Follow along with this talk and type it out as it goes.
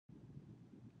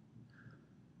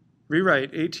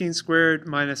Rewrite 18 squared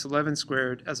minus 11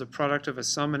 squared as a product of a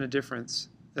sum and a difference,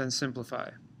 then simplify.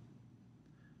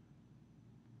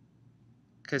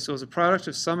 Okay, so as a product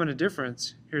of sum and a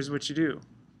difference, here's what you do.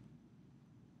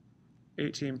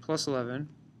 18 plus 11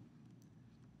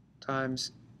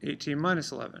 times 18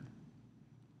 minus 11.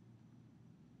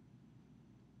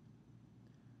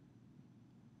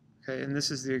 Okay, and this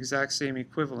is the exact same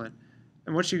equivalent.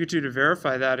 And what you could do to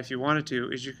verify that, if you wanted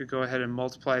to, is you could go ahead and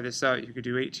multiply this out. You could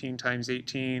do 18 times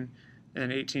 18,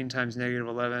 and 18 times negative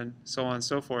 11, so on and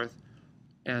so forth,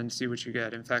 and see what you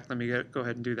get. In fact, let me go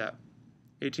ahead and do that.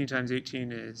 18 times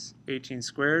 18 is 18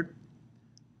 squared.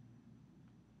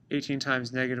 18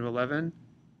 times negative 11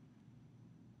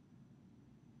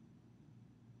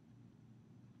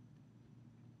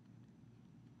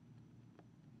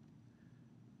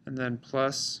 and then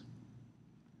plus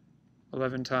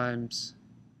 11 times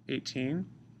 18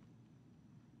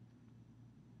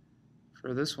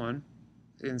 for this one,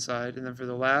 inside, and then for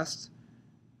the last,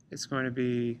 it's going to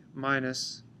be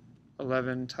minus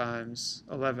 11 times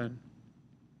 11,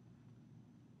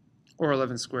 or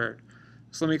 11 squared.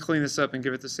 So let me clean this up and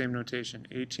give it the same notation,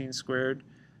 18 squared,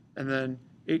 and then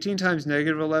 18 times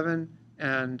negative 11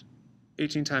 and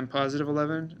 18 times positive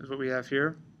 11 is what we have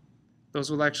here. Those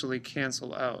will actually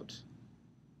cancel out.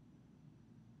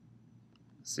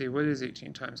 Let's see, what is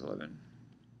 18 times 11?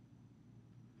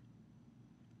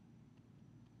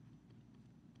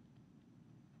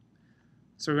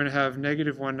 So we're going to have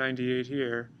negative 198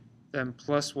 here, then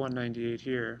plus 198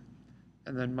 here,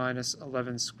 and then minus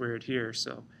 11 squared here.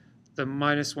 So the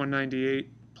minus 198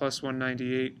 plus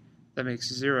 198, that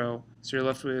makes 0. So you're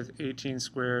left with 18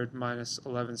 squared minus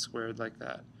 11 squared, like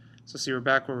that. So see, we're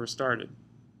back where we started.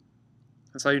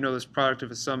 That's how you know this product of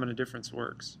a sum and a difference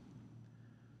works.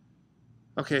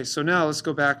 Okay, so now let's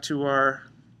go back to our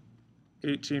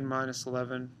 18 minus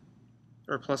 11,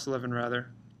 or plus 11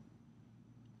 rather,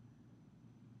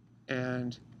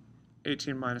 and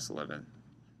 18 minus 11,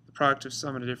 the product of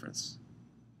sum and a difference.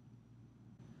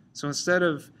 So instead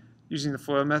of using the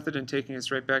FOIL method and taking us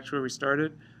right back to where we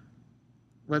started,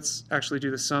 let's actually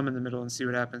do the sum in the middle and see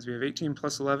what happens. We have 18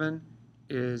 plus 11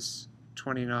 is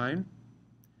 29,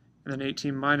 and then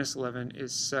 18 minus 11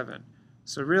 is 7.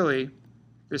 So really,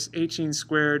 this 18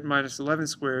 squared minus 11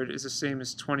 squared is the same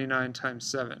as 29 times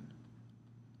 7.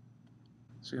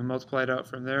 So you can multiply it out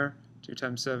from there. 2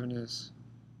 times 7 is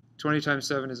 20 times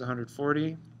 7 is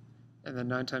 140, and then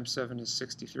 9 times 7 is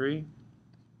 63.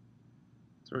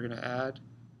 So we're going to add.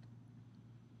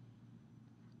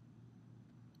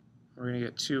 We're going to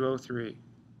get 203.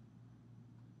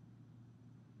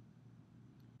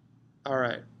 All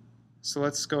right, so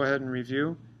let's go ahead and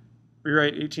review.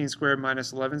 Rewrite 18 squared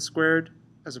minus 11 squared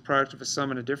as a product of a sum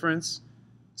and a difference.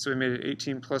 So we made it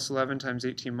 18 plus 11 times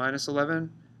 18 minus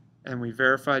 11, and we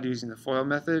verified using the FOIL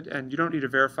method. And you don't need to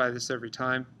verify this every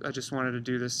time. I just wanted to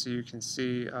do this so you can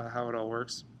see how it all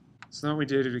works. So then what we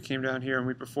did is we came down here and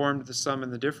we performed the sum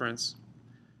and the difference.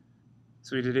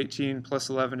 So we did 18 plus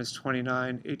 11 is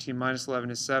 29, 18 minus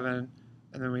 11 is 7,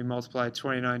 and then we multiplied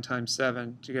 29 times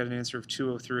 7 to get an answer of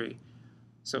 203.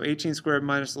 So 18 squared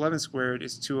minus 11 squared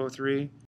is 203.